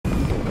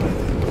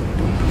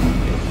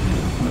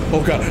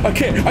Oh god, I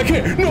can't,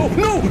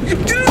 no!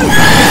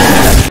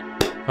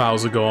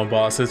 How's it going,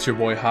 boss? It's your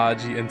boy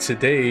Huggy, and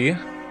today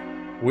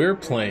we're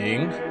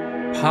playing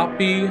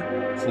Poppy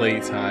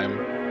Playtime.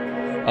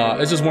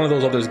 It's just one of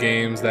those other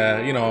games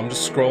that, you know, I'm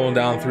just scrolling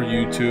down through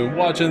YouTube,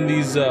 watching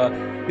these,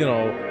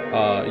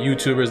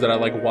 YouTubers that I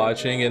like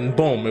watching, and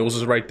boom, it was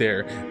just right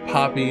there.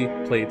 Poppy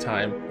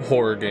Playtime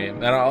horror game.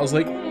 And I was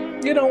like,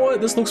 you know what,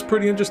 this looks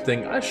pretty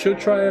interesting. I should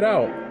try it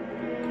out.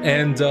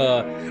 And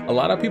a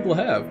lot of people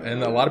have,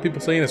 and a lot of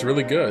people saying it's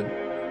really good.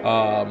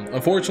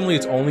 Unfortunately,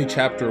 it's only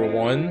chapter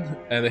 1,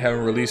 and they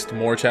haven't released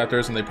more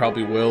chapters, and they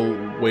probably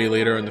will way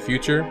later in the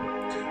future.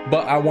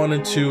 But I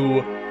wanted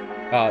to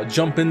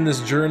jump in this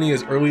journey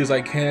as early as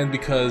I can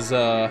because, you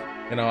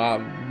know,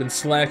 I've been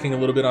slacking a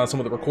little bit on some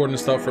of the recording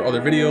stuff for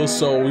other videos,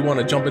 so we want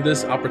to jump in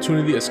this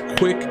opportunity as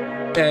quick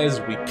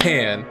as we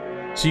can,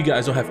 so you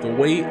guys don't have to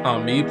wait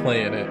on me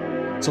playing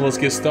it. So let's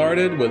get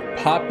started with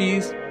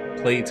Poppy's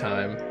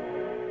Playtime.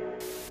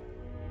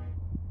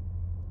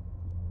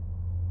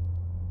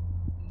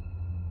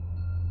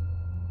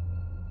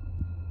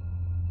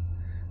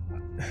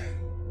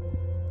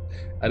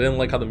 I didn't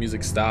like how the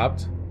music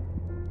stopped,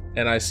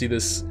 and I see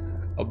this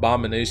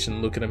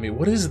abomination looking at me.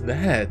 What is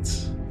that?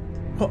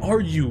 What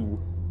are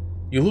you?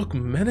 You look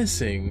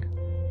menacing.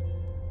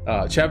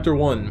 Chapter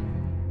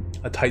 1,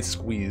 A Tight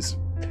Squeeze.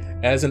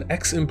 As an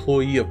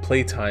ex-employee of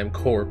Playtime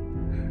Corp,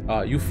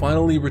 you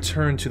finally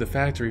returned to the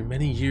factory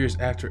many years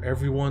after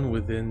everyone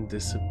within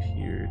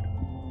disappeared.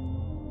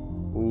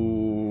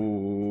 Ooh.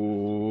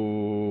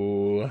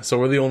 So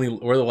we're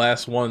the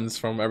last ones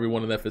from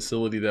everyone in that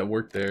facility that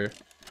worked there.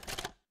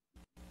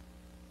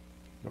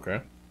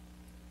 Okay.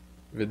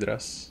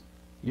 Vidras.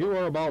 You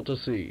are about to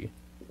see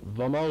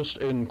the most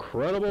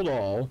incredible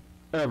doll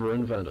ever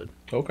invented.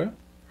 Okay.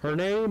 Her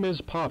name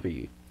is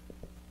Poppy,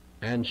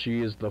 and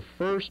she is the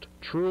first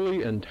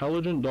truly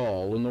intelligent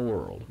doll in the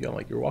world. Yeah,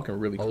 like you're walking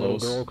really close. A little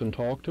girl can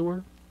talk to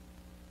her.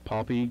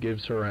 Poppy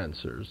gives her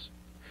answers.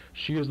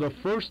 She is the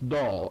first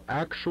doll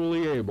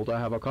actually able to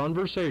have a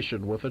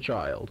conversation with a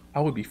child.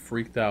 I would be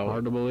freaked out.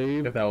 Hard to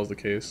believe? If that was the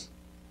case.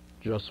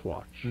 Just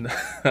watch.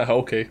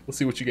 Okay, let's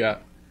see what you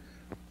got.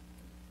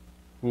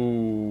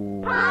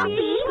 Ooh.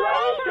 Poppy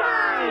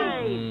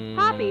Playtime!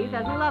 Poppy's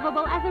as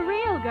lovable as a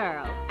real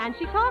girl, and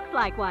she talks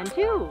like one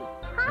too.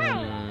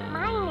 Hi,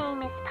 my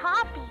name is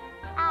Poppy.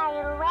 I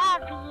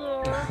love you.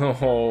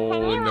 Oh,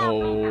 Can you no.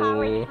 help me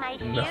polish my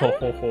shoes?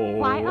 No.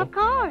 Why, of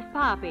course,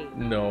 Poppy.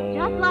 No.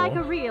 Just like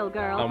a real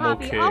girl, I'm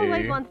Poppy okay.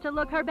 always wants to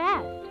look her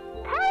best.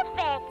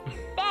 Perfect.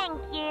 Thank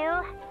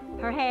you.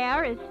 Her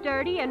hair is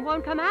sturdy and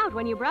won't come out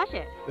when you brush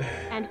it,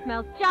 and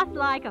smells just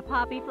like a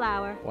poppy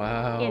flower.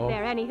 Wow. Is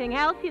there anything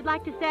else you'd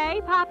like to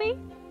say, Poppy?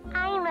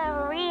 I'm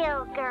a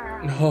real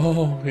girl.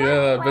 Oh,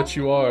 yeah, I bet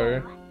you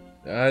are.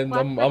 I'm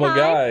a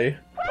guy.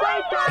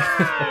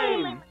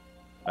 Playtime!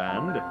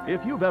 And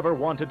if you've ever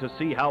wanted to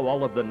see how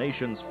all of the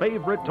nation's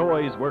favorite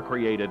toys were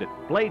created,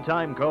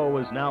 Playtime Co.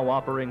 is now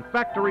offering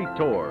factory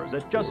tours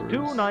at just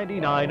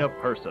 $2.99 a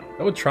person.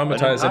 That would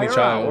traumatize any An entire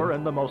child. hour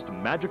in the most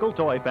magical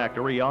toy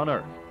factory on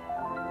Earth.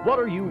 What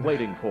are you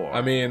waiting for?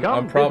 I mean, Come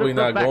I'm probably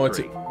visit the not going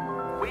factory.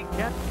 to. We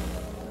can't.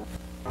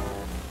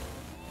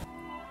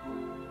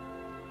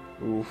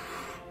 Oof.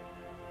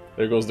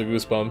 There goes the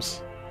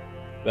goosebumps.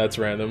 That's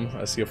random.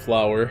 I see a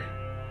flower.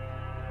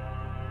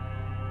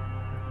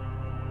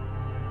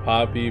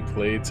 Poppy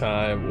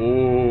Playtime.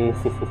 Ooh.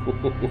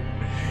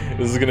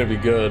 This is gonna be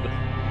good.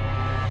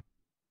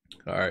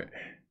 Alright.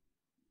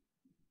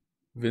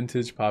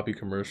 Vintage Poppy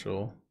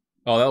commercial.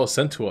 Oh, that was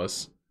sent to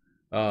us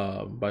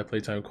by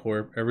Playtime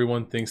Corp.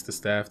 Everyone thinks the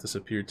staff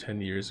disappeared 10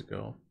 years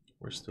ago.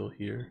 We're still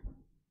here.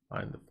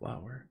 Find the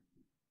flower.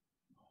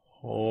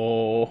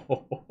 Oh.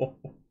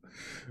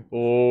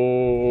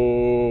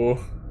 Oh.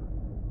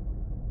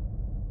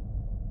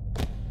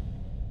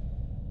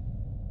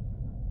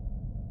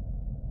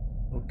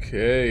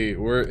 Okay,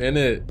 we're in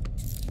it.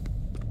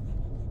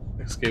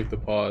 Escape the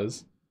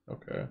pause.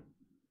 Okay.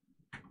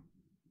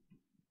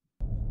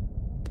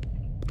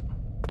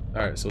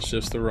 Alright, so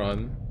shifts to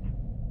run.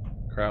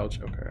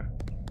 Crouch, okay.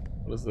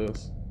 What is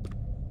this?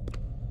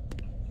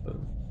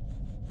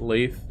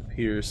 Lathe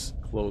Pierce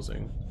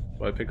closing.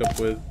 So I pick up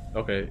with,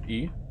 okay,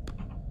 E.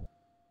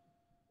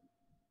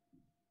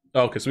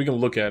 Oh, okay, so we can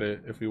look at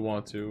it if we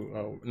want to.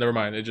 Oh, never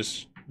mind, it's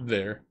just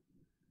there.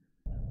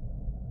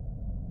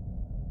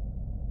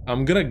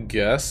 I'm gonna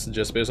guess,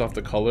 just based off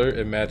the color,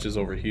 it matches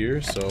over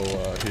here, so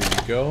here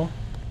you go.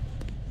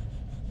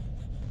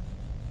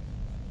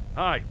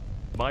 Hi,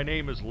 my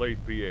name is Lathe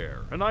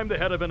Pierre, and I'm the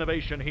head of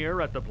innovation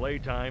here at the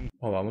Playtime.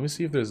 Hold on, let me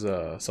see if there's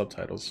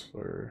subtitles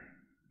for.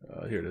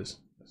 Here it is.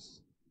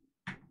 Yes.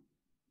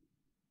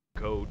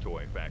 Co.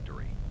 Toy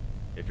Factory.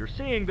 If you're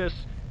seeing this,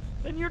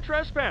 then you're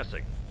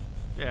trespassing.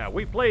 Yeah,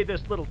 we play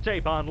this little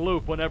tape on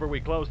loop whenever we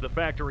close the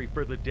factory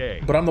for the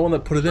day. But I'm the one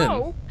that put it in.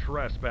 So,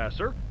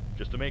 trespasser,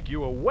 just to make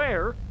you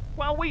aware,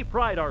 while we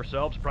pride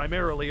ourselves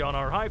primarily on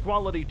our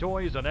high-quality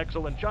toys and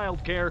excellent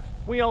child care,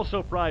 we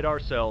also pride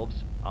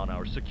ourselves on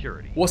our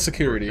security. What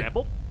security? For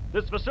example,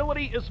 this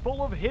facility is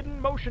full of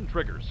hidden motion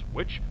triggers,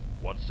 which,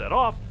 Once set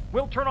off,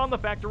 we'll turn on the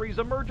factory's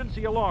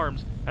emergency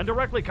alarms and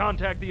directly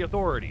contact the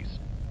authorities.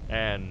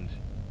 And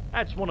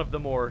that's one of the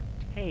more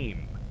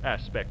tame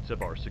aspects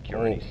of our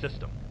security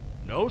system.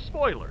 No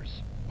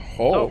spoilers.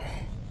 So,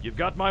 you've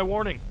got my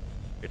warning.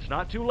 It's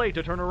not too late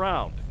to turn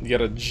around. You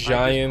got a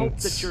giant... I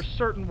just hope that you're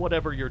certain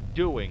whatever you're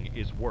doing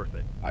is worth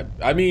it.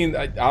 I mean,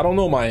 I don't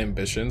know my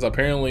ambitions.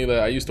 Apparently,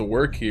 I used to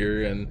work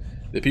here, and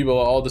the people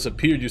that all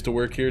disappeared used to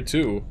work here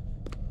too.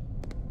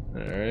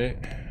 Alright.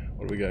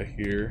 What do we got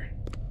here?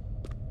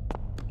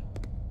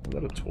 Is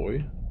that a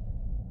toy?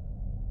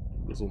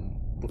 This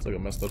looks like a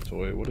messed up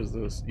toy. What is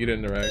this? You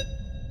didn't interact.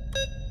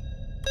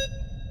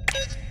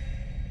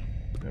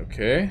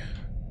 Okay.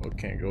 Well,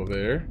 can't go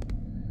there.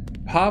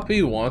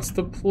 Poppy wants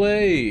to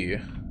play.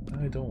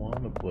 I don't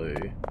want to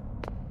play.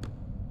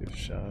 Gift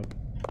shop.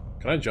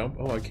 Can I jump?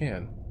 Oh, I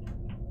can.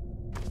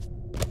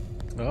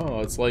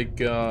 Oh, it's like,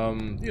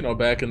 you know,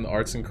 back in the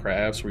arts and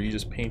crafts where you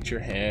just paint your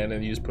hand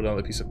and you just put it on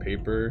a piece of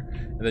paper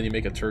and then you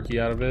make a turkey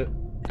out of it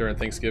during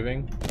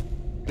Thanksgiving.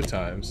 Good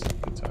times.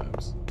 Good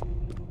times.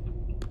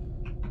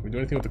 Can we do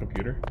anything with the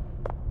computer?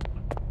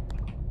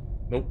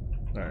 Nope.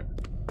 Alright.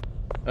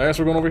 I guess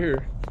we're going over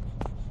here.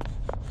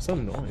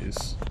 Some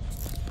noise.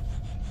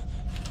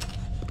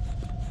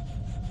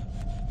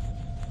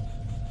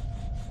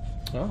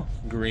 Oh,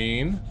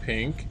 green,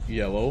 pink,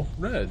 yellow,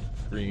 red.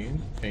 Green,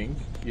 pink,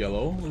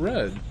 yellow,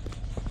 red.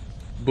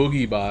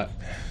 Boogie bot.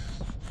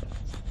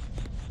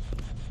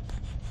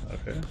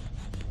 Okay.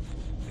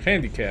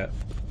 Candy cat.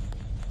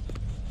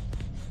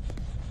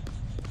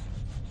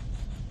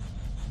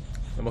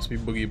 That must be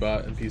Boogie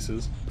bot in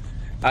pieces.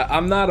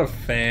 I'm not a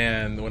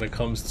fan when it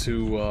comes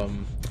to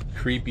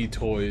creepy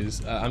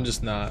toys. I'm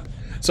just not.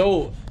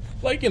 So,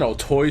 like, you know,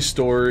 Toy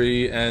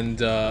Story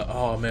and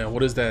oh man,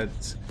 what is that?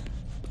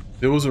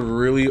 There was a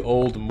really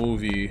old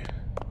movie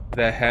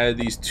that had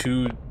these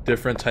two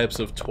different types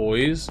of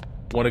toys,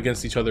 one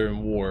against each other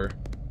in war.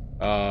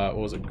 What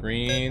was it?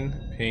 Green,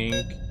 pink,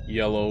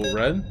 yellow,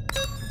 red?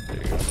 There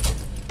you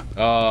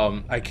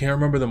go. I can't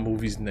remember the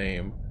movie's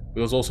name. It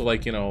was also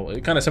like, you know,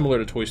 kind of similar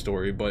to Toy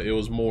Story, but it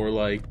was more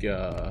like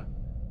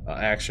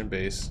action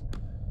based.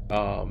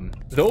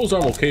 Those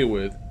I'm okay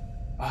with.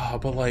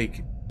 But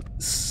like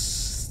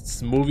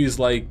movies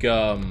like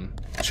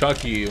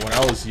Chucky when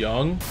I was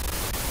young,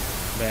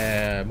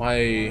 man,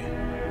 my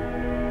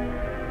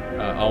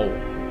I'll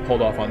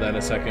hold off on that in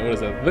a second. What is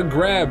that? The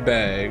grab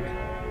bag.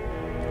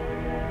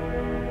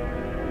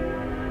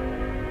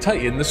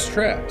 Tighten the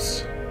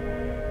straps.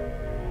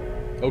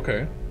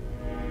 Okay.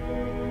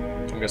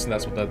 I'm guessing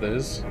that's what that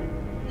is.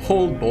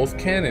 Hold both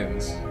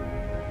cannons.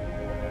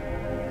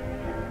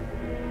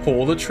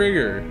 Pull the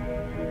trigger.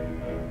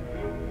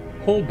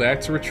 Hold back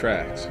to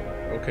retract.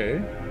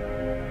 Okay.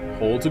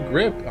 Hold to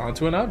grip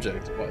onto an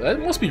object. Well, that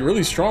must be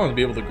really strong to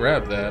be able to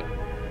grab that.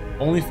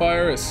 Only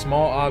fire at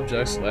small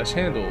objects /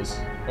 handles.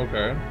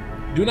 Okay.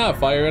 Do not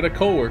fire at a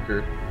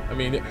coworker. I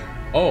mean,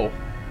 oh,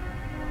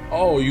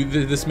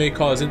 this may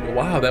cause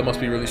wow, that must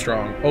be really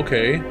strong.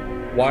 Okay.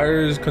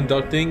 Wires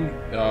conducting,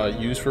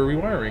 used for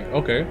rewiring.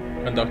 Okay.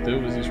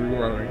 Conductive is used for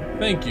rewiring.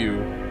 Thank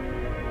you.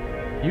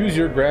 Use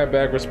your grab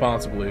bag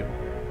responsibly.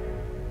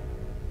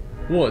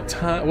 What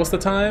time? What's the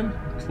time?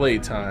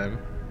 Playtime.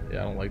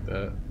 Yeah, I don't like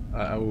that.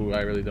 I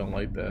really don't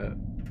like that.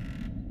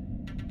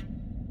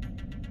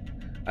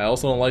 I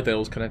also don't like that it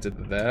was connected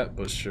to that,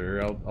 but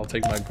sure, I'll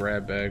take my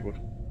grab bag with.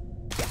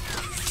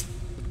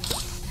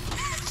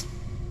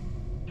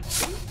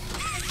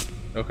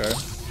 Okay.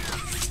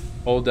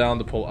 Hold down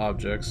to pull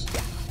objects.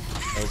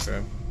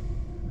 Okay.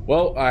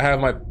 Well, I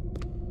have my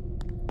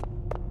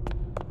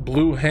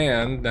blue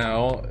hand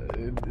now,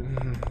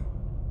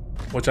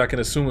 which I can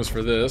assume is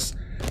for this.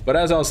 But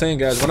as I was saying,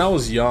 guys, when I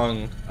was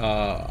young,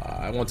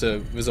 I went to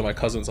visit my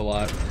cousins a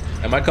lot,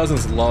 and my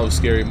cousins love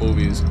scary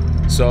movies.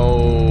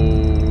 So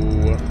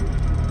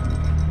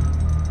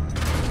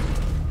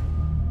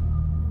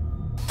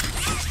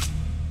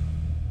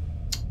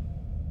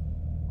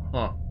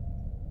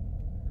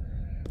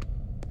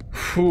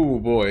oh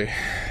boy.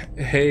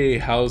 Hey,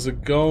 how's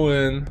it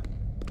going?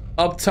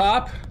 Up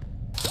top?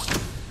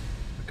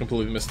 I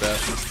completely missed that.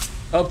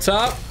 Up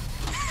top?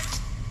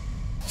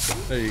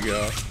 There you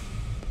go.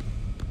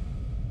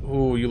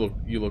 Ooh, you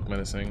look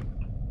menacing.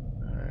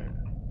 Alright.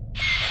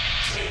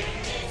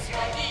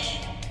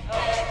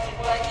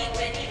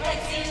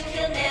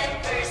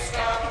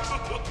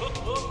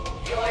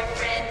 Your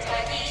friend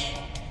Huggy,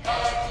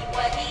 Huggy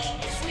Wuggy,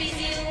 will squeeze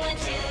you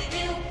until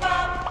you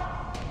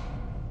pop.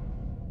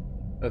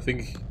 I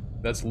think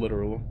that's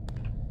literal.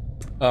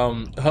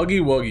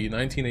 Huggy Wuggy,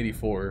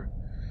 1984.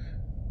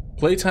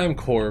 Playtime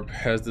Corp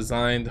has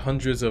designed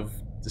hundreds of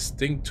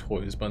distinct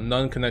toys, but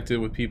none connected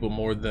with people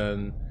more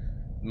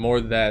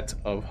that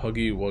of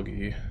Huggy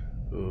Wuggy.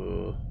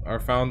 Our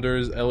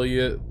founders,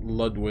 Elliot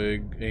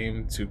Ludwig,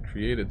 aimed to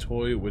create a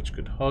toy which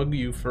could hug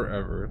you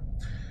forever.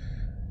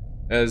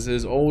 As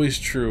is always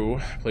true,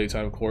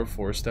 Playtime Corp's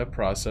 4-step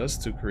process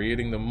to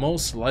creating the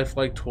most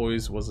lifelike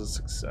toys was a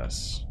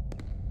success.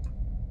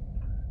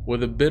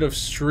 With a bit of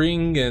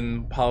string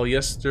and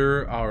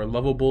polyester, our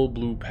lovable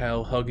blue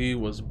pal Huggy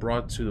was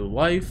brought to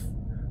life.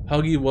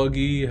 Huggy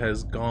Wuggy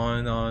has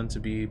gone on to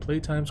be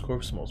Playtime's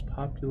Corp's most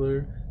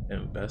popular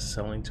and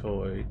best-selling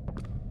toy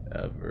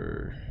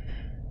ever.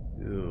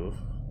 Ew.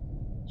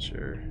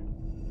 Sure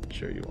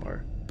you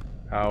are.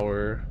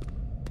 Power.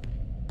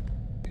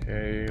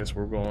 Okay, guess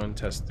we're going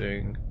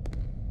testing.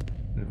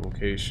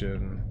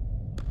 Invocation.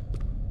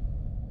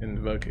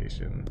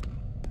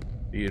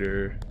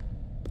 Theater.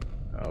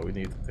 Oh, we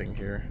need the thing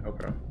here.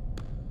 Okay.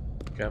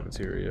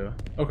 Cafeteria.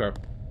 Okay.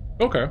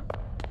 Okay.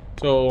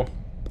 So.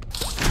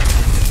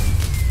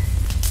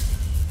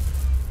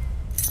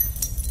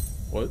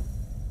 What?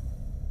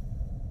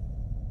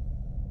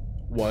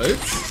 What?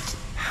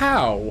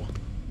 How?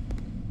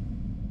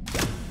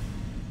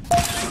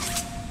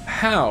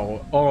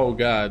 How? Oh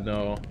god,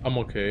 no. I'm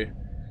okay.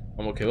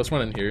 I'm okay. Let's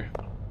run in here.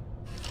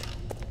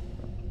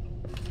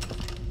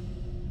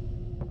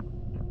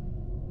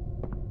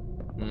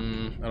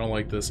 I don't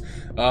like this.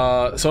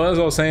 So as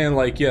I was saying,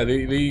 like, yeah,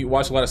 they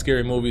watch a lot of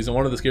scary movies, and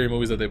one of the scary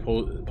movies that they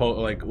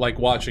like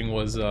watching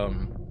was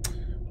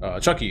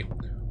Chucky,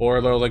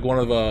 or like one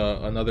of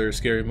another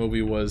scary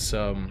movie was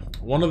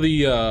one of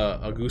the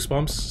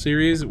Goosebumps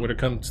series when it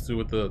comes to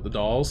with the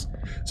dolls.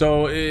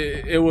 So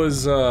it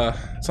was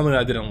something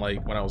I didn't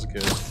like when I was a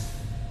kid.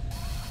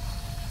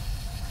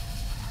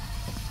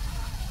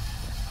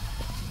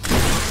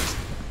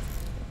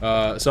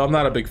 So I'm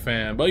not a big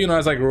fan, but you know,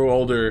 as I grew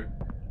older.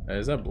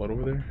 Is that blood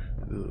over there?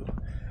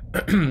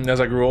 As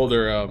I grew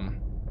older,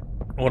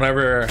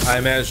 whenever I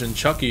imagine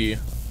Chucky,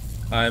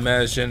 I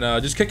imagine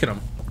just kicking him,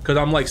 because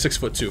I'm like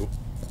 6'2".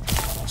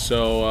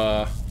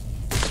 So,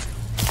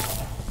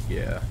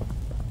 yeah.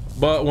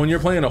 But when you're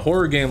playing a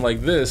horror game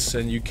like this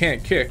and you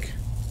can't kick,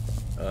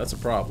 that's a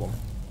problem.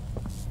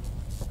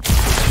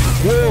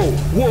 Whoa,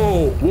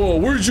 whoa, whoa,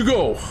 where'd you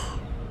go?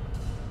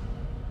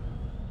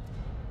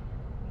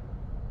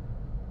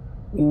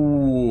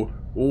 Ooh.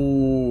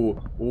 Ooh,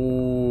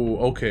 ooh,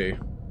 okay.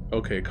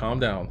 Okay, calm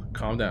down,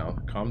 calm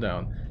down, calm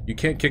down. You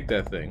can't kick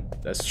that thing.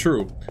 That's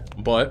true.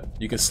 But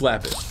you can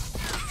slap it.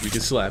 You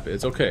can slap it.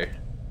 It's okay.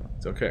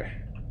 It's okay.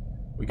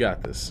 We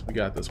got this. We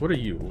got this. What are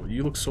you?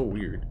 You look so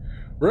weird.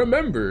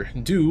 Remember,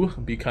 do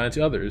be kind to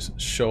others.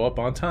 Show up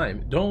on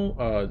time. Don't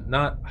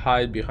not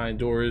hide behind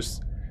doors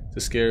to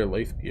scare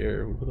Leith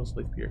Pierre. What else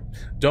Leith Pierre?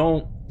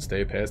 Don't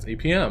stay past 8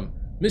 p.m.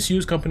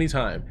 Misuse company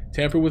time.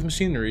 Tamper with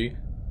machinery.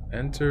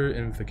 Enter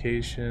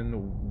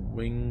invocation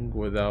wing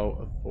without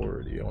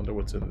authority. I wonder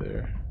what's in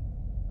there.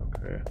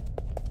 Okay.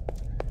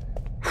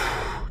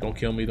 Don't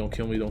kill me, don't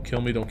kill me, don't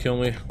kill me, don't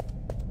kill me.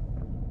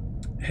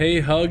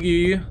 Hey,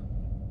 Huggy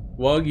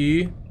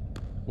Wuggy,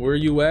 where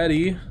you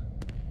atty?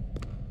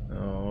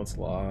 Oh, it's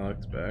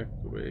locked. Back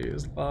away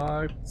is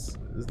locked.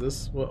 Is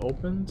this what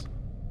opened?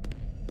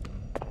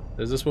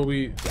 Is this what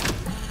we...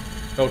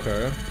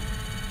 Okay.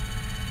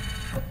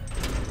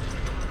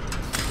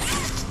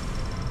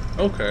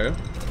 Okay.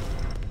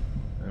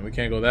 And we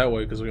can't go that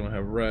way because we don't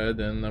have red,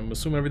 and I'm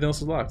assuming everything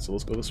else is locked, so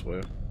let's go this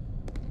way.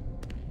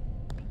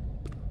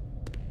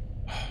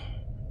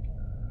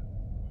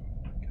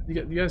 You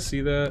guys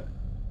see that?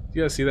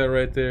 You guys see that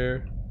right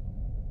there?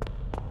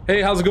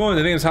 Hey, how's it going?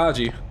 The name's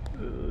Haji.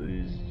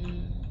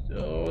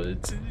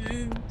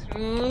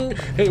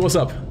 Hey, what's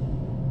up?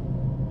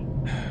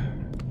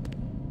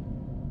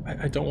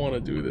 I don't want to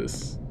do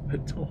this. I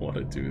don't want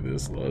to do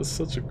this. Oh, it's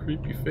such a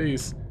creepy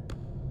face.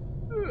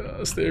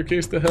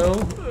 Staircase to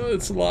hell.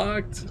 It's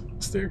locked.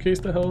 Staircase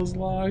to hell is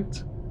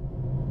locked.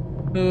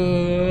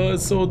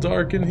 It's so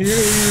dark in here.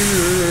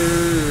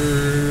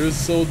 It's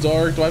so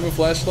dark. Do I have a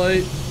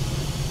flashlight?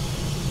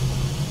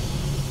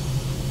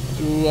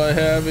 Do I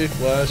have a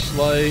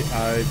flashlight?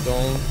 I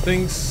don't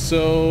think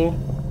so.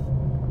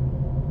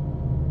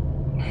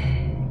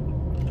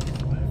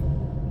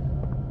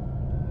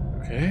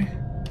 Okay.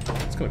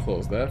 It's gonna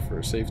close that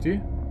for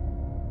safety.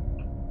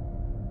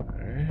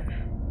 Alright.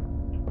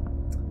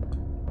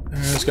 I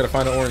just gotta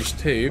find an orange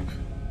tape.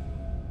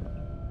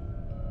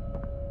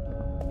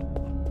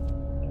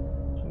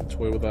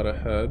 Toy without a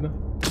head.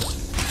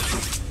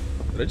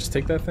 Did I just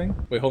take that thing?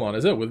 Wait, hold on.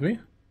 Is it with me?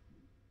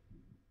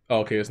 Oh,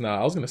 okay, it's not.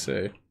 I was gonna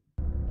say.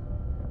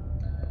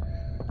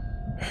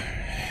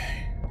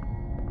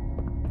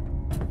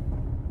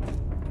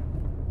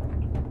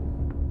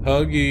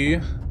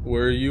 Huggy,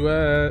 where you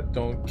at?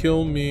 Don't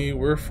kill me.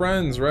 We're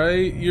friends,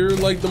 right? You're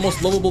like the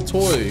most lovable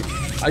toy.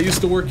 I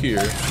used to work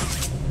here.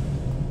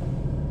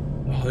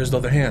 Oh, there's the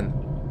other hand.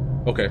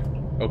 Okay,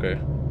 okay.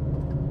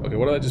 Okay,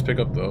 what did I just pick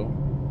up though?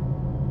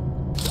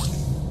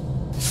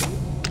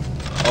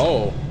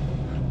 Oh.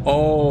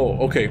 Oh,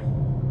 okay.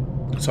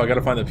 So I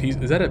gotta find the piece.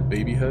 Is that a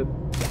baby head?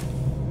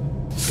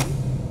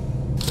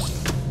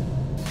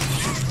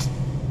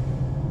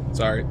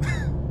 Sorry.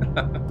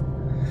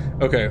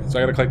 Okay, so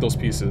I gotta collect those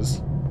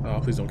pieces. Oh,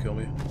 please don't kill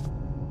me.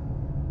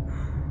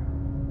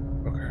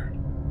 Okay.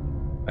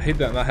 I hate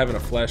that not having a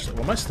flashlight.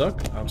 Well, am I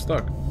stuck? I'm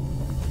stuck.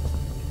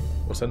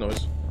 What's that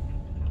noise?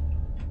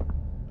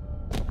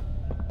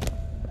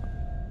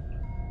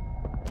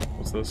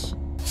 What's this?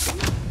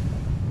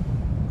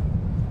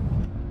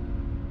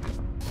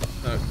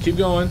 Keep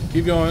going.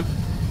 Keep going.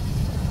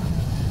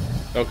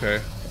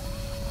 Okay.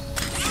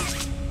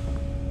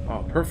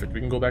 Oh, perfect. We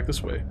can go back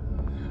this way.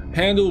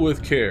 Handle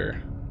with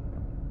care.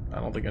 I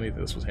don't think any of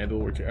this was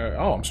handled with care.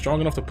 Oh, I'm strong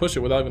enough to push it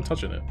without even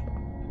touching it.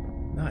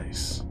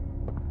 Nice.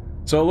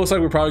 So it looks like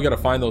we probably got to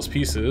find those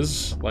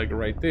pieces, like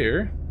right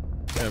there.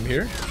 I'm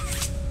here.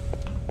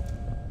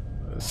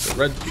 It's a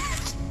red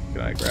piece.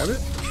 Can I grab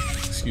it?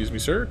 Excuse me,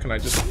 sir. Can I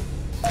just...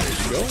 There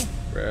you go.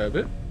 Grab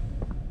it.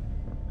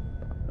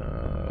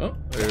 Oh,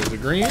 there's the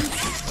green.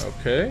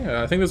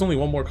 Okay. I think there's only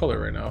one more color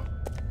right now.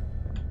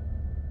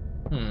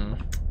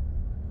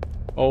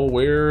 Oh,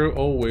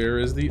 where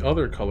is the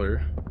other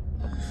color?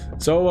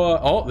 So,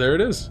 oh, there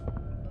it is.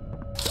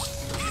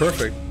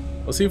 Perfect.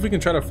 Let's see if we can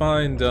try to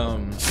find,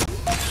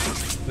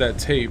 that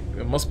tape.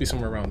 It must be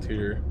somewhere around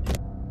here.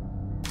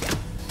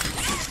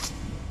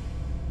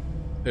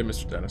 Hey,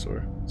 Mr.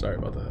 Dinosaur. Sorry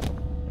about that.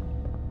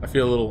 I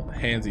feel a little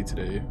handsy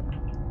today.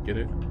 Get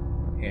it?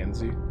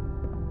 Handsy.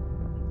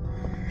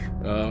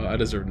 I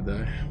deserve to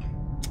die.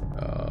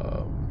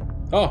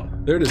 Oh,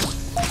 there it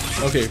is.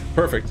 Okay,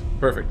 perfect.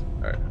 Perfect.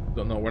 Alright.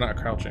 Don't know, we're not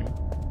crouching.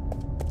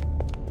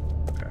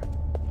 Okay.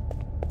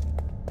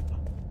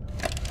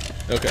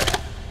 Okay.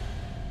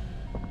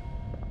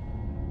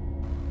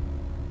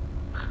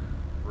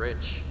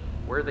 Rich,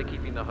 where are they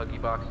keeping the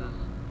Huggy boxes?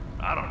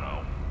 I don't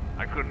know.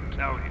 I couldn't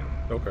tell you.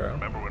 Okay.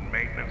 Remember when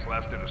maintenance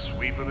left it a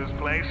sweep of this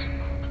place?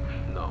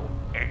 No.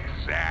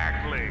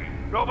 Exactly.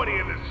 Nobody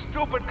in this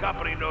stupid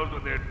company knows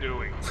what they're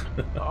doing.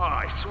 Oh,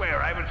 I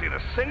swear, I haven't seen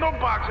a single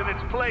box in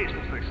its place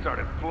since they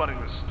started flooding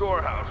the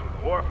storehouse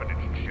with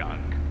orphanage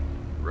junk.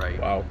 Right.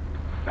 Wow.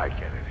 I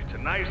get it. It's a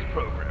nice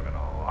program and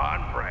all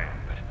on brand,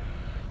 but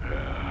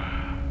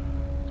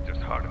it's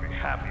just hard to be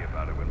happy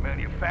about it when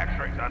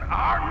manufacturing's on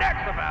our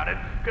necks about it,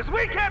 because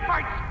we can't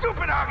find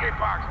stupid Huggy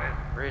boxes.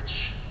 Rich.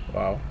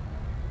 Wow.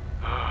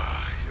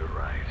 You're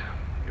right.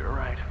 You're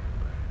right.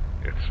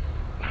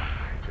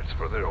 It's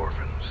for the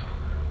orphans.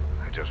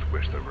 I just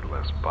wish there were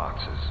less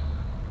boxes.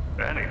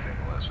 Anything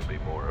less would be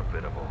more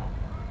habitable.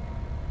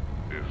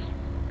 Is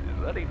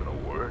that even a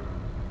word?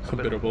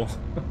 Habitable.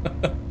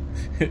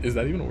 Is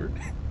that even a word?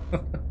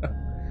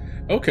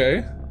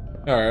 Okay.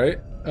 Alright.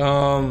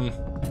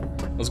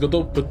 Let's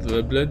go put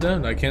the blood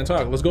down. I can't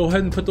talk. Let's go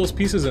ahead and put those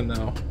pieces in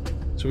now.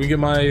 So we get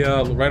my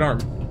right arm.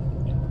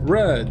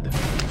 Red.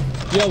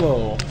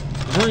 Yellow.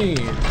 Green.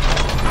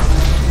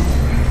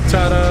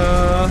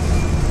 Ta-da!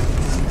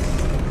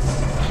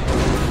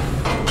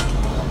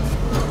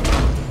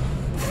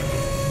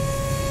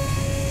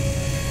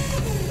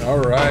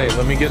 Alright,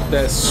 let me get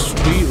that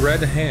sweet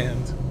red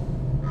hand.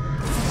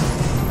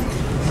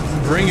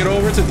 Bring it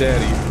over to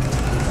Daddy.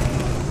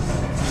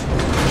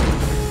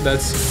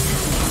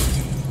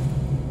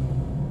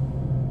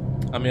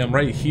 I mean, I'm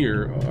right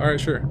here. Alright,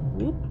 sure.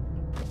 Whoop.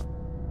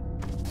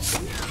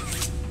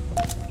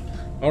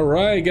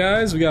 Alright,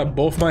 guys, we got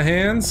both my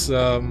hands.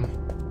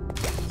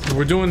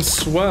 We're doing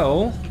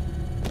swell.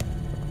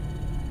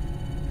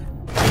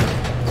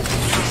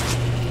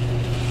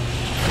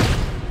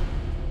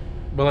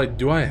 But, like,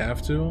 do I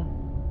have to?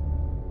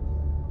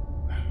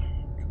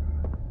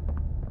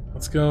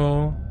 Let's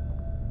go.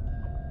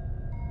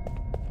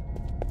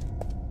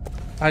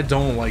 I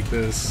don't like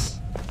this.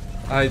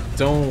 I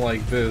don't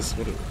like this.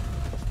 What?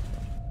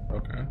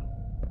 Okay.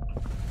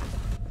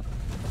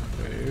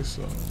 Okay,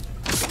 so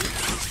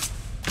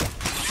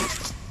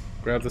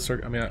grab the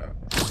circuit. I mean,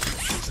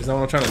 is that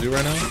what I'm trying to do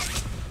right now,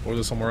 or is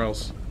it somewhere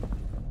else?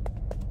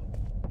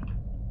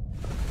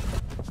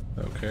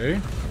 Okay,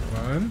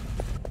 come on.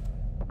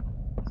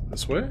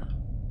 This way?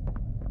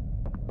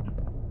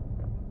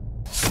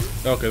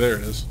 Okay, there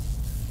it is.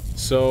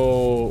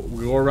 So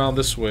we go around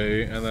this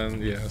way, and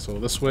then yeah, so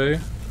this way.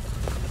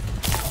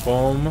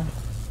 Boom.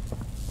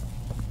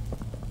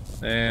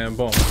 And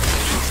boom.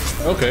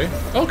 Okay,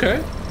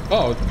 okay.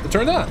 Oh, it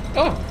turned on.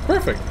 Oh,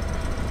 perfect.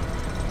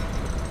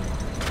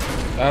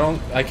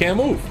 I can't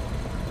move.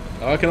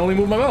 I can only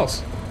move my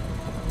mouse.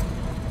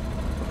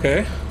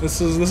 Okay,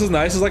 this is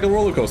nice. It's like a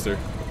roller coaster.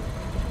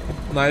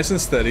 Nice and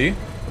steady.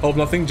 Hope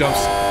nothing jumps.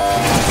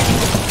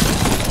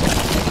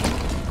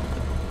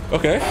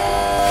 Okay.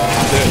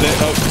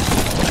 Oh.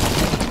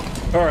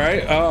 All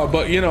right.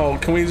 But you know,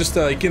 can we just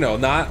like, you know,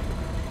 not?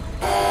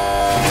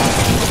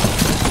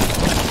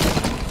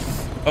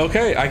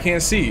 Okay, I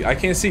can't see. I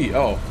can't see.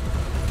 Oh.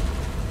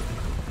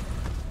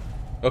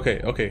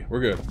 Okay, okay, we're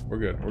good. We're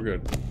good. We're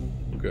good.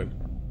 We're good.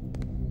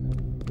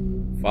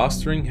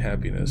 Fostering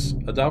happiness.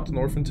 Adopt an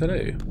orphan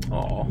today.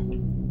 Aw.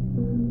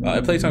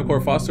 A Playtime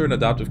Core foster and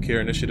adoptive care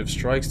initiative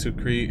strikes to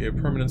create a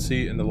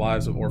permanency in the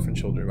lives of orphan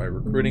children by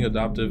recruiting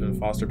adoptive and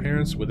foster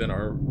parents within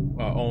our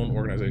own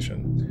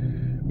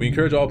organization. We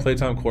encourage all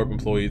Playtime Corp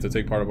employees to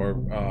take part of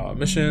our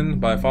mission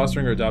by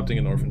fostering or adopting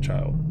an orphan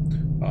child.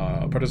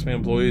 Participating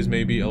employees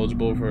may be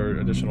eligible for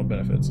additional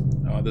benefits.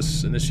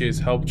 This initiates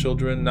help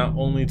children not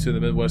only to the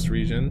Midwest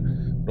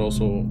region, but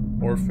also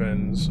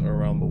orphans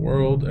around the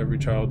world. Every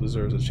child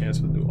deserves a chance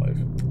at a new life.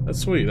 That's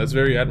sweet. That's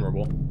very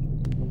admirable.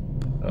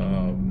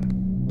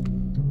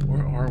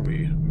 Where are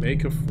we?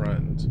 Make a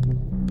friend.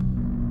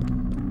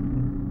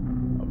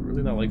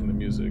 really not liking the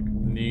music.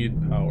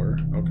 Need power.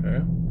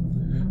 Okay.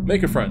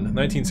 Make a friend.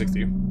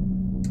 1960.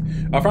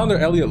 Our founder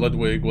Elliot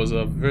Ludwig was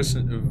a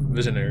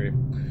visionary.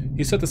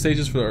 He set the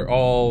stages for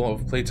all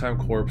of Playtime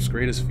Corp's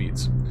greatest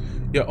feats.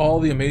 Yet all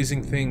the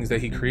amazing things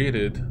that he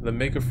created, the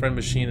Make-A-Friend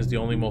machine is the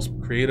only most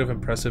creative,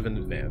 impressive, and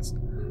advanced.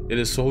 It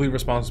is solely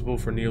responsible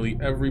for nearly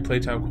every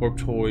Playtime Corp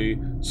toy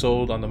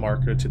sold on the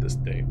market to this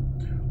day.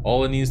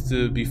 All it needs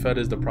to be fed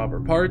is the proper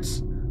parts,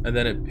 and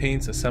then it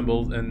paints,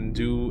 assembles, and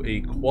do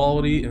a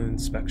quality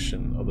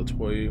inspection of the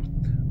toy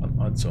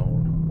on its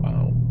own.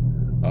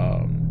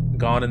 Wow.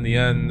 Gone in the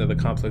end of the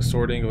complex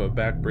sorting of a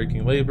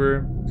back-breaking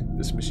labor,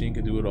 this machine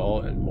can do it all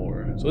and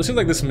more. So it seems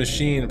like this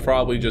machine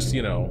probably just,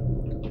 you know,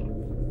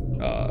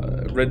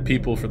 red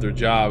people for their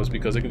jobs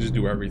because they can just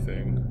do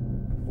everything.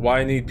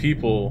 Why need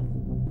people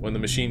when the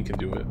machine can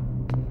do it?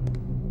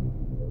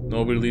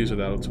 Nobody leaves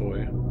without a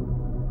toy.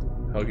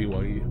 Huggy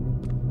Wuggy.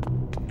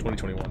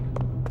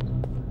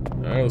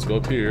 2021. Alright, let's go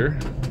up here.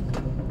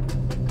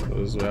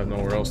 Because we have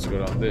nowhere else to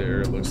go down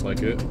there, it looks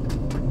like it.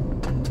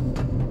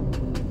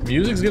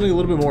 Music's getting a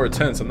little bit more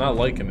intense. I'm not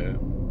liking it.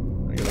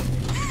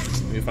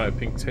 Let me find a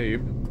pink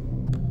tape.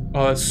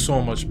 Oh, that's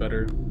so much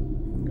better.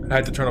 I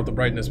had to turn up the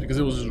brightness because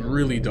it was just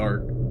really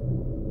dark.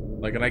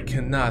 Like, and I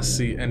cannot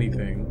see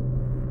anything.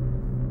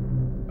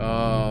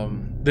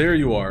 There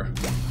you are.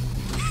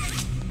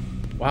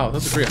 Wow,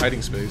 that's a great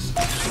hiding space.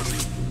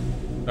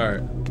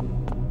 Alright.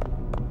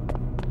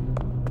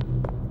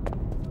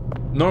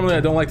 Normally I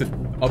don't like to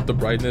up the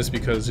brightness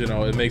because, you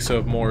know, it makes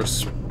a more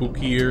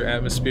spookier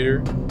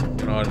atmosphere.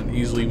 You know, I'm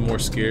easily more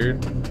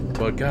scared.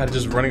 But God,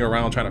 just running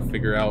around trying to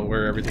figure out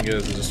where everything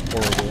is just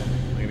horrible.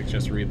 I didn't get a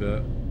chance to read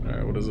that.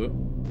 Alright, what is it?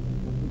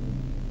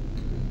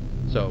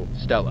 So,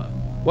 Stella,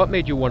 what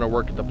made you want to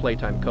work at the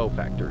Playtime Co.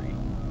 factory?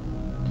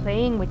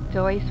 Playing with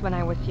toys when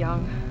I was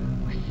young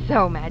was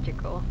so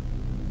magical.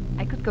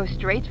 I could go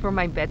straight from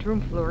my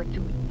bedroom floor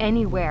to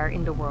anywhere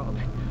in the world.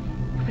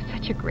 It was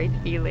such a great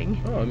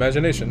feeling. Oh,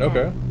 imagination,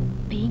 okay.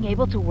 Being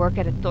able to work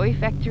at a toy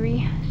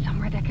factory,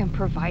 somewhere that can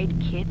provide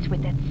kids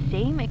with that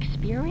same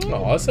experience.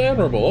 Oh, that's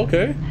admirable,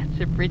 okay.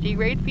 That's a pretty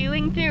great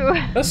feeling too.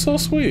 That's so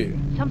sweet.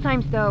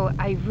 Sometimes though,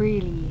 I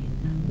really,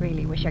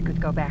 really wish I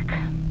could go back.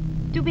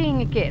 To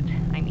being a kid,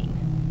 I mean.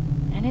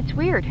 And it's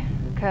weird,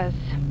 because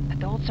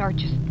adults are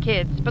just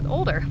kids, but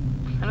older.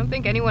 I don't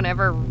think anyone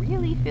ever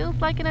really feels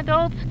like an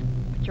adult,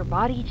 but your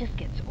body just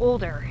gets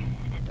older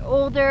and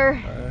older,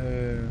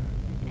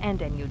 and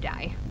then you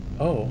die.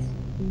 Oh.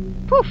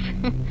 Poof!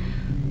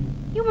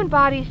 Human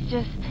bodies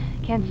just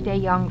can't stay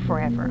young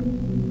forever.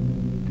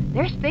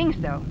 There's things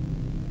though,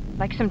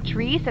 like some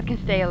trees that can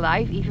stay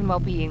alive even while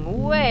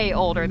being way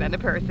older than a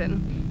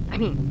person. I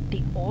mean,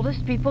 the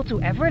oldest people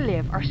to ever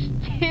live are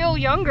still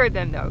younger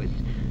than those.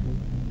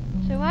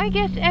 So I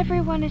guess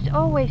everyone is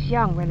always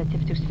young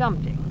relative to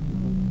something.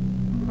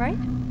 Right?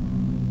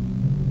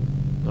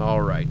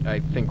 Alright, I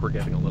think we're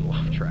getting a little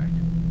off track.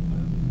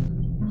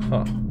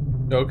 Huh.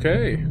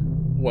 Okay.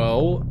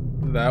 Well,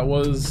 that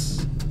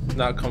was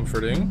not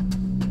comforting.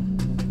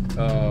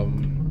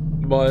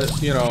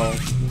 But, you know,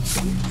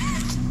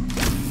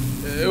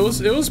 it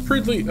was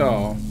pretty...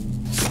 Oh.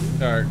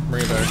 Alright,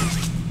 bring it back.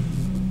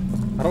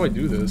 How do I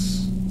do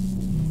this?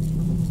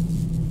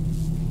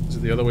 Is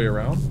it the other way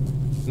around?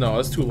 No,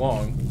 that's too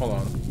long. Hold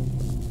on.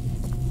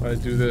 If I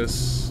do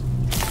this...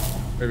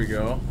 There we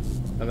go.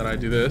 And then I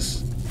do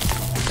this.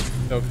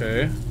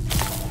 Okay.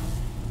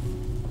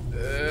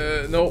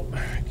 Nope.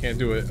 Can't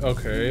do it.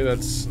 Okay,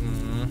 that's...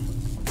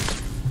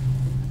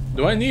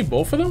 Do I need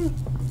both of them?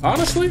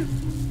 Honestly?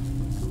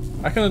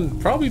 I can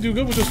probably do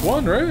good with just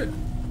one, right?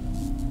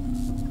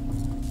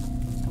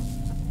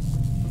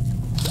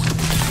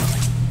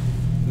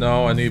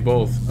 No, I need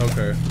both.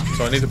 Okay.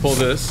 So I need to pull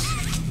this.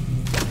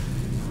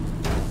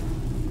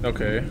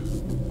 Okay.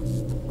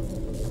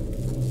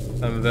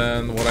 And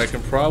then what I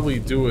can probably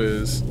do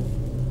is...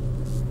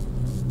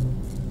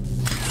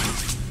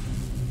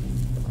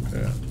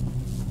 Okay.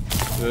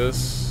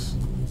 This...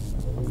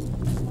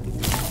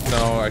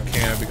 No, I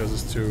can't because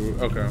it's too...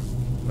 Okay.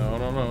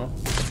 No.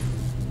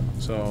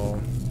 So...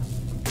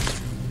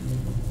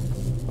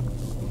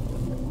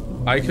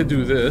 I could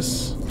do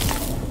this.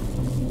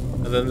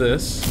 And then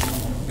this.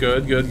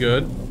 Good.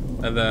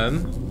 And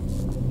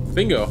then...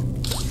 Bingo.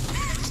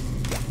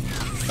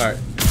 Alright.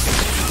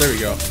 There we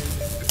go.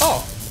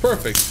 Oh!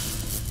 Perfect.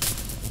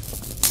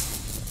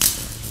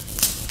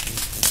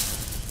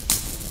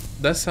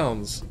 That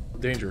sounds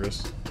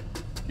dangerous.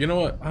 You know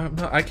what?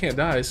 I can't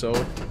die, so...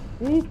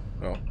 Whoop.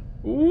 Oh.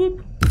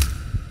 Whoop.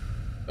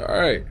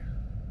 Alright.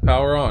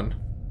 Power on.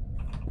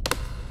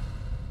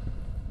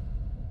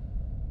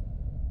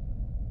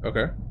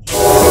 Okay.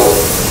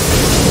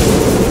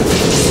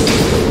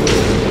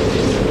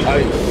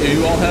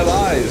 You all have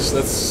eyes.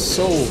 That's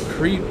so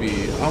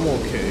creepy. I'm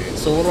okay.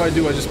 So what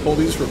do? I just pull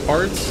these for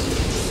parts?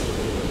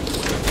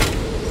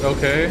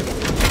 Okay.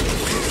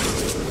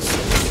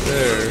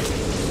 There.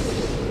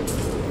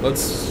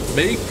 Let's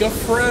make a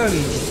friend.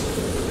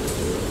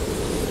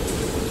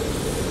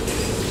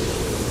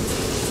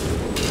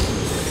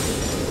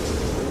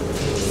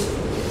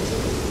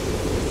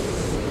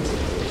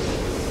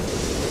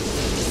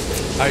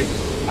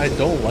 I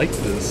don't like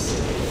this.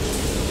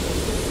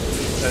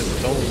 I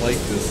don't like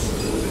this.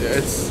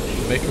 It's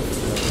making.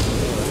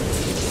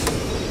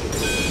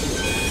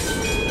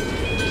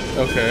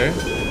 Okay.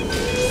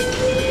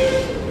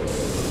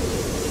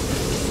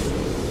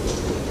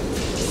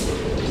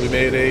 We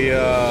made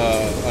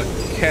a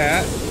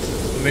cat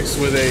mixed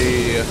with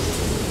a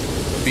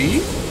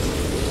bee,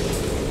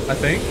 I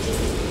think.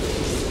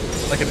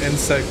 Like an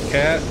insect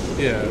cat.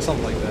 Yeah,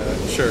 something like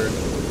that. Sure.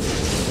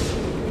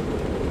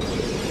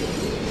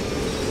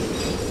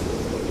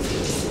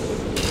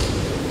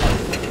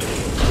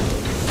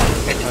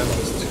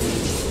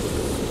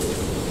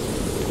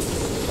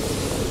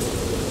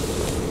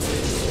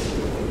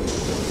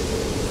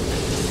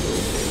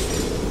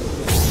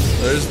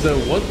 There's the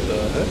what the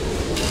heck?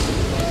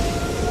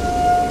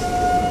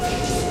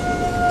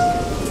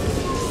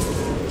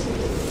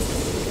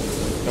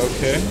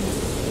 Okay.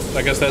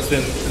 I guess that's the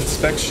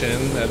inspection,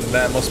 and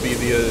that must be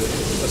the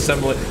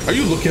assembly. Are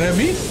you looking at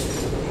me?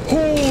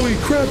 Holy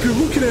crap, you're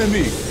looking at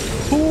me!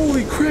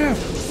 Holy crap!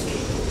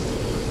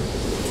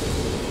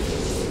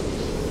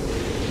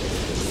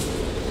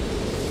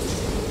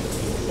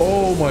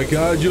 Oh my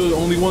god, you're the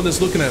only one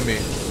that's looking at me.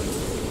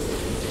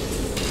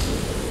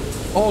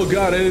 Oh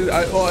god,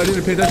 I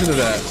didn't pay attention to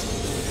that.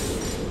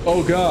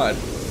 Oh god.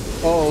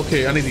 Oh,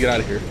 okay, I need to get out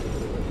of here.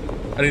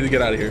 I need to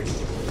get out of here.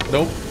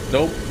 Nope,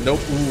 nope, nope,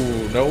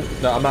 ooh, nope.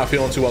 No, I'm not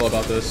feeling too well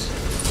about this.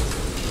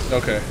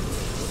 Okay.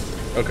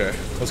 Okay,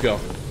 let's go.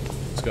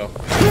 Let's go.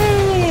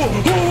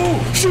 Oh,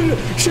 oh, shit,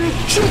 shit,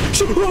 shit,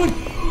 shit, run!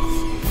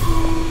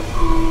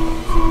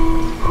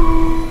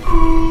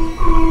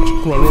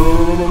 Run, run, run,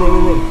 run, run,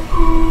 run, run.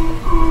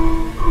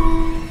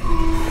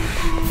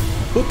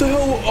 What the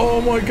hell? Oh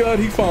my god,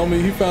 he found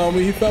me, he found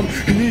me, he found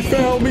me, he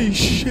found me!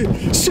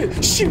 Shit,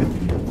 shit, shit!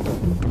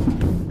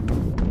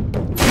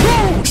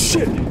 Oh,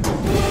 shit!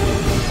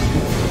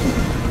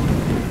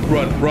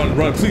 Run, run,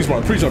 run, please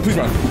run, please run, please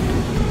run.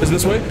 Is it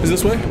this way? Is it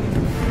this way?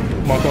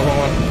 Come on, come on, come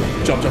on.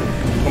 Jump, jump.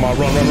 Come on,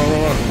 run, run, run,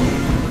 run, run.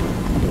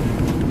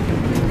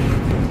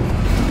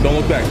 Don't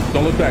look back,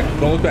 don't look back,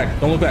 don't look back,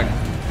 don't look back.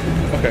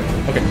 Okay,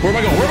 okay, where am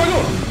I going? Where am I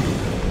going?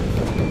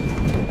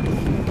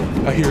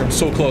 I hear him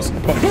so close.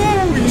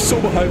 Oh, he's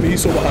so behind me.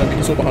 He's so behind me.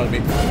 He's so behind me.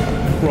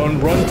 Run,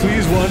 run,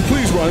 please run,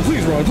 please run,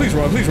 please run, please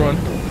run, please run.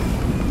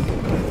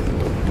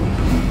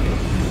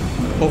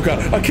 Oh god,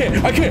 I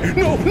can't, I can't.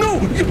 No, no.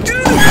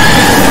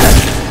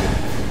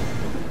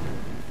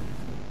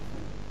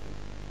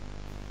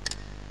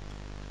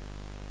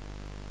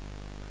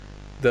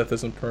 Death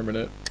isn't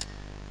permanent.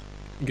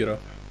 Get up.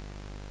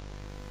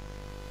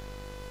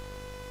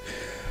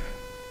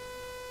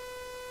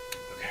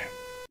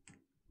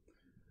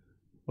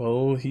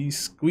 Oh, he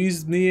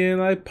squeezed me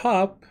and I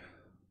pop.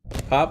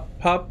 Pop,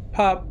 pop,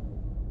 pop.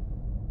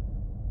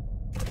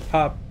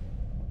 Pop.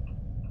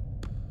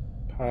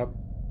 Pop.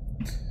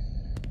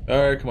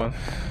 Alright, come on.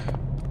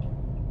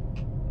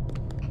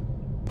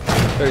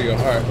 There you go.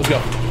 Alright, let's go.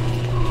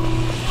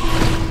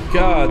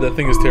 God, that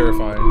thing is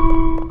terrifying.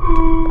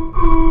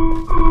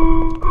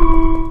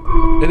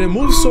 And it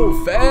moves so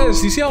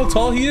fast. You see how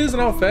tall he is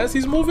and how fast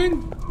he's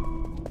moving?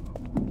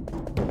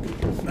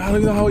 I don't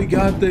even know how he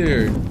got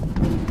there.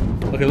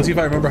 Okay, let's see if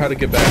I remember how to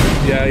get back.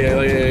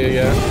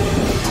 Yeah.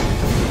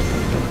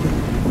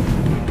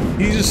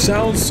 He just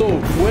sounds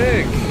so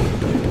quick.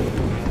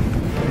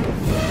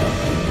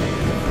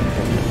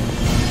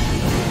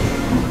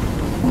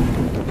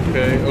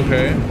 Okay,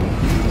 okay.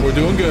 We're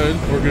doing good.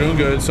 We're doing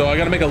good. So I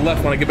gotta make a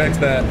left when I get back to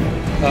that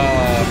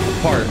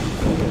part.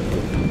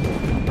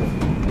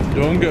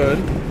 Doing good.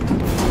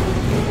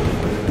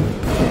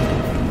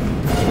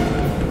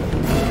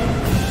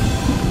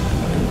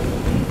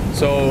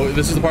 So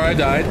this is the part I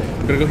died.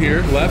 Gonna go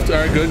here, left. All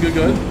right, good, good,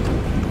 good.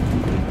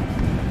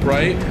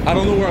 Right. I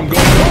don't know where I'm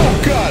going.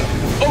 Oh god!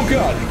 Oh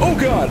god! Oh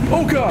god!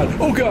 Oh god!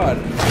 Oh god!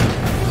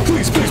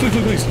 Please, please, please,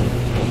 please, please.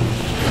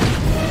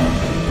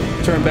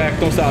 Turn back.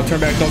 Don't stop. Turn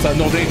back. Don't stop.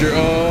 No danger.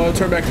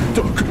 Turn back.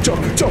 Jump,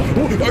 jump, jump.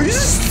 Are you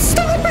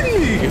stopping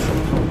me?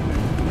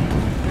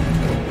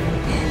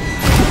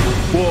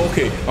 Whoa.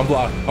 Okay. I'm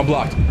blocked. I'm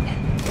blocked.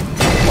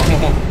 Come on,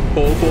 come on.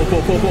 Pull, pull,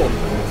 pull, pull, pull,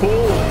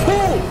 pull,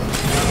 pull.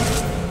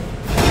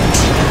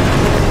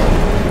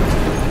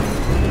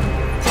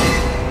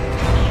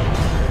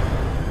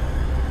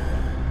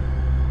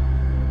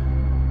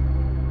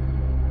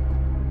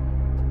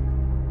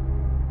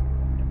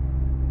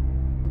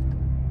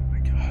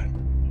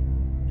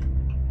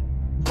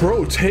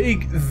 Bro,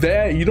 take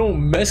that. You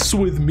don't mess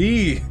with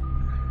me.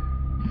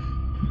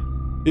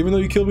 Even though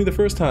you killed me the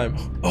first time.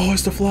 Oh,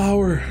 it's the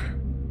flower.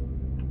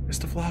 It's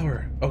the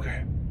flower.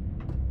 Okay.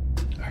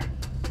 Alright.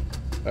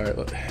 Alright,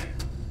 look.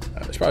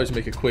 I should probably just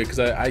make it quick because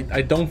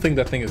I don't think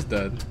that thing is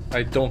dead.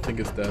 I don't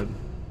think it's dead.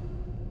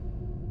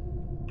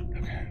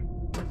 Okay.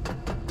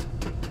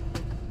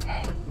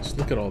 Wow, just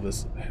look at all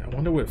this. I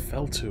wonder where it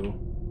fell to.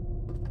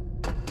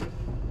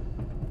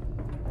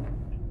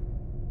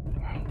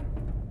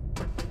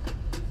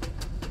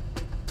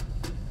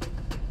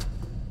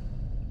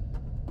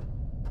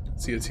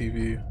 See a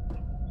TV.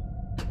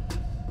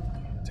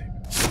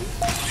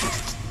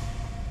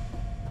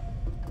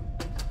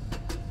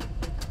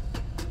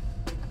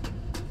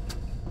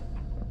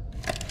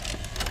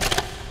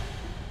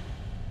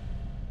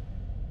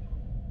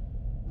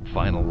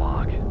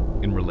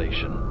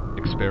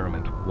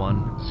 Experiment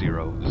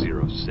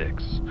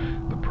 1006,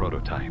 the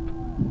prototype.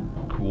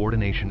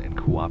 Coordination and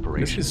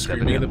cooperation is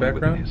evidently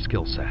within his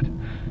skill set,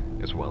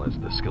 as well as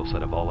the skill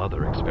set of all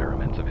other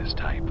experiments of his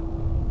type.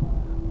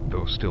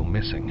 Though still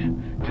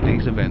missing,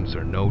 today's events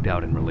are no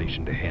doubt in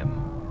relation to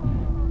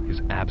him.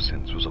 His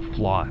absence was a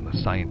flaw in the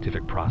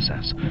scientific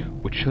process,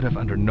 which should have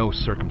under no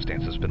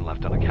circumstances been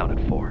left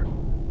unaccounted for.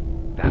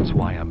 That's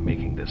why I'm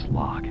making this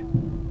log,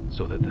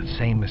 so that the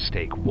same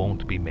mistake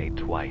won't be made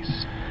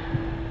twice.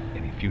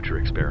 Any future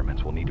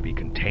experiments will need to be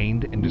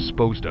contained and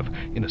disposed of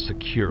in a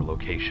secure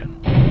location.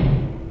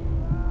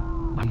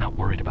 I'm not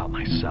worried about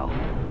myself.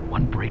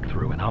 One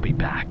breakthrough and I'll be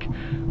back.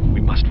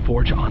 We must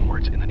forge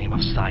onwards in the name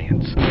of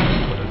science,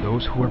 whether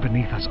those who are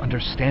beneath us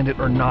understand it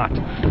or not.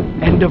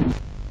 End of...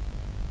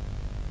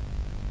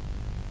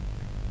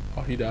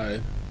 Oh, he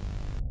died.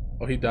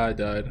 Oh, he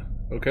died.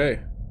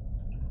 Okay.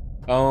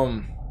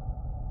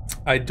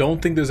 I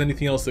don't think there's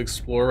anything else to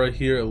explore right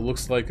here. It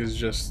looks like it's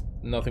just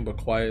nothing but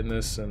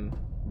quietness and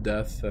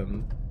death,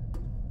 and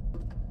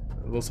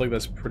it looks like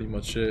that's pretty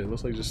much it. It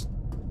looks like just...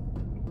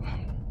 Wow.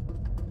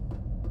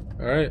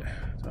 Alright,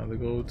 time to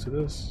go to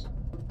this.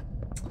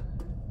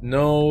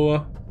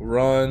 No,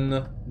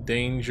 run,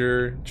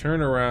 danger,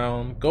 turn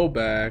around, go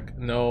back,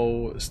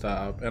 no,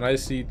 stop. And I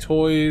see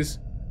toys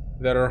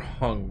that are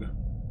hung.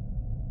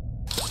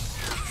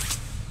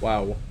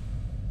 Wow.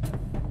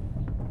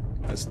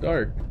 That's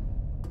dark.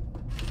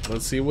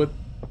 Let's see what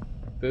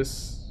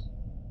this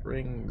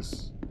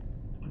brings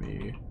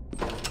me.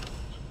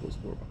 Close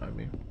the door behind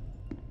me.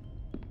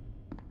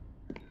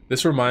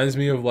 This reminds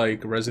me of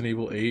like Resident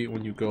Evil 8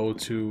 when you go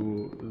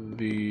to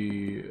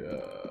the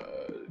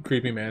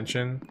creepy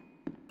mansion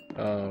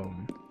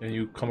and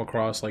you come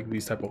across like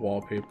these type of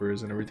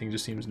wallpapers and everything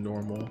just seems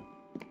normal. Do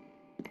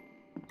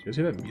you guys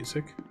hear that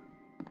music?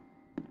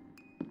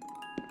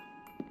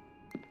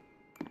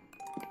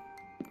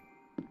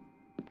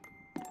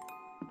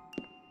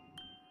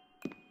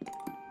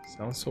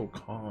 Sounds so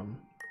calm.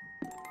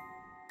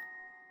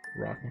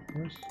 Rocking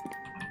horse.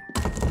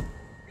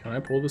 Can I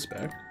pull this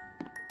back?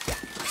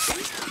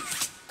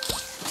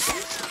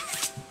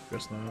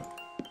 Guess not.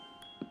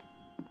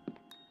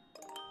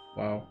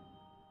 Wow.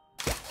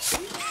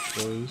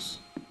 Close.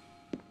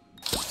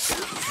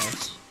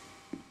 House.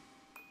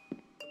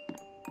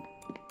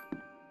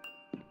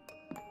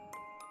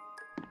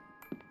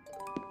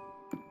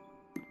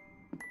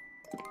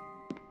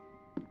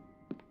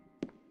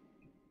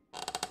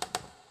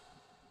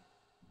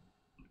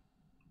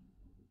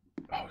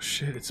 Oh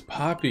shit, it's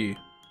Poppy.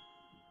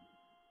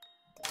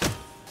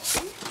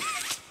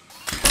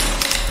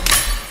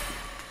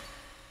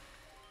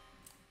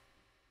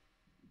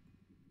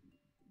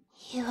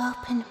 You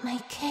opened my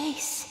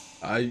case.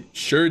 I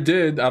sure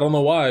did. I don't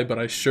know why, but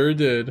I sure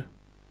did.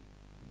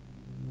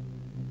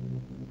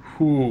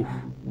 Whew.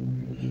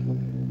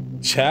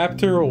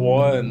 Chapter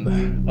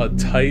 1, a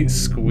tight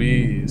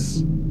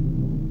squeeze.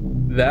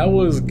 That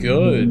was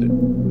good.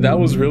 That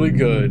was really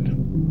good.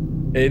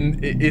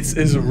 And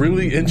it's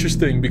really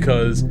interesting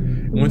because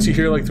once you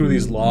hear like through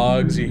these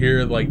logs, you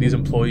hear like these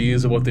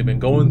employees of what they've been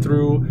going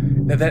through.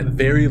 And that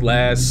very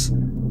last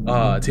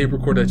tape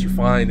recorder that you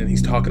find, and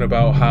he's talking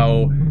about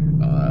how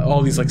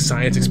all these like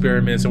science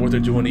experiments and what they're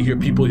doing. You hear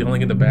people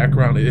yelling in the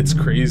background. It's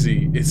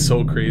crazy. It's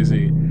so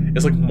crazy.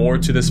 It's like more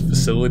to this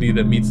facility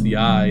than meets the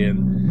eye.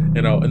 And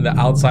you know, in the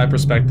outside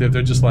perspective,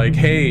 they're just like,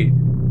 hey,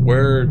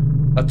 we're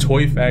a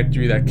toy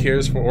factory that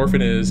cares for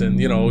orphans and,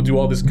 you know, do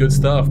all this good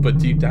stuff, but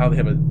deep down they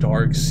have a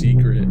dark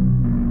secret.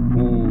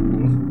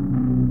 Ooh.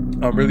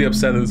 I'm really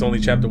upset that only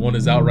chapter 1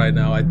 is out right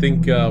now. I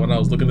think when I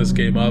was looking this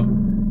game up,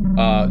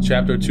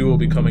 chapter 2 will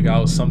be coming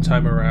out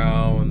sometime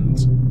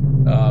around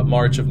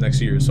March of next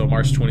year, so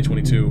March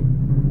 2022.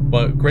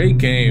 But great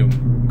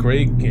game,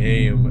 great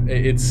game.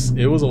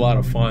 It was a lot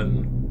of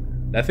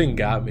fun. That thing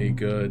got me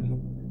good,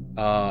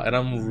 and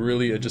I'm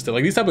really interested.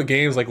 Like these type of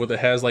games, like what it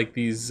has like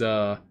these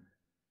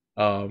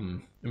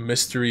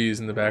mysteries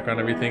in the background,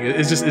 everything.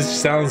 It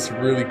just sounds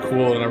really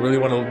cool, and I really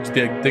want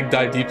to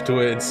dive deep into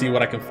it and see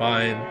what I can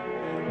find.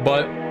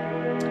 But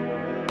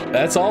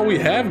that's all we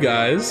have,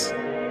 guys.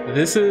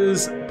 This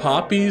is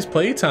Poppy's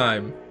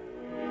Playtime,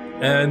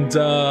 and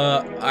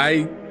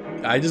I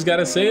just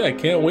gotta say, I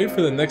can't wait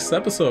for the next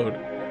episode,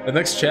 the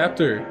next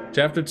chapter.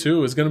 Chapter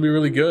 2 is gonna be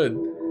really good.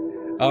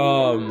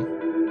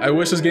 I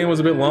wish this game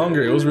was a bit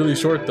longer. It was really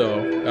short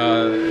though.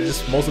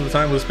 Just most of the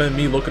time was spent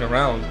me looking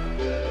around.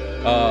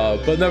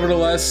 But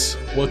nevertheless,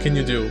 what can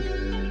you do?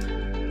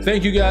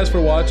 Thank you guys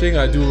for watching.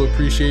 I do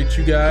appreciate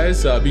you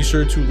guys. Be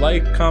sure to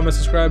like, comment,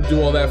 subscribe,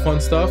 do all that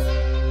fun stuff.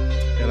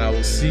 And I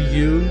will see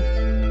you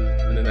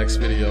in the next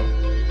video.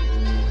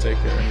 Take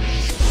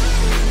care.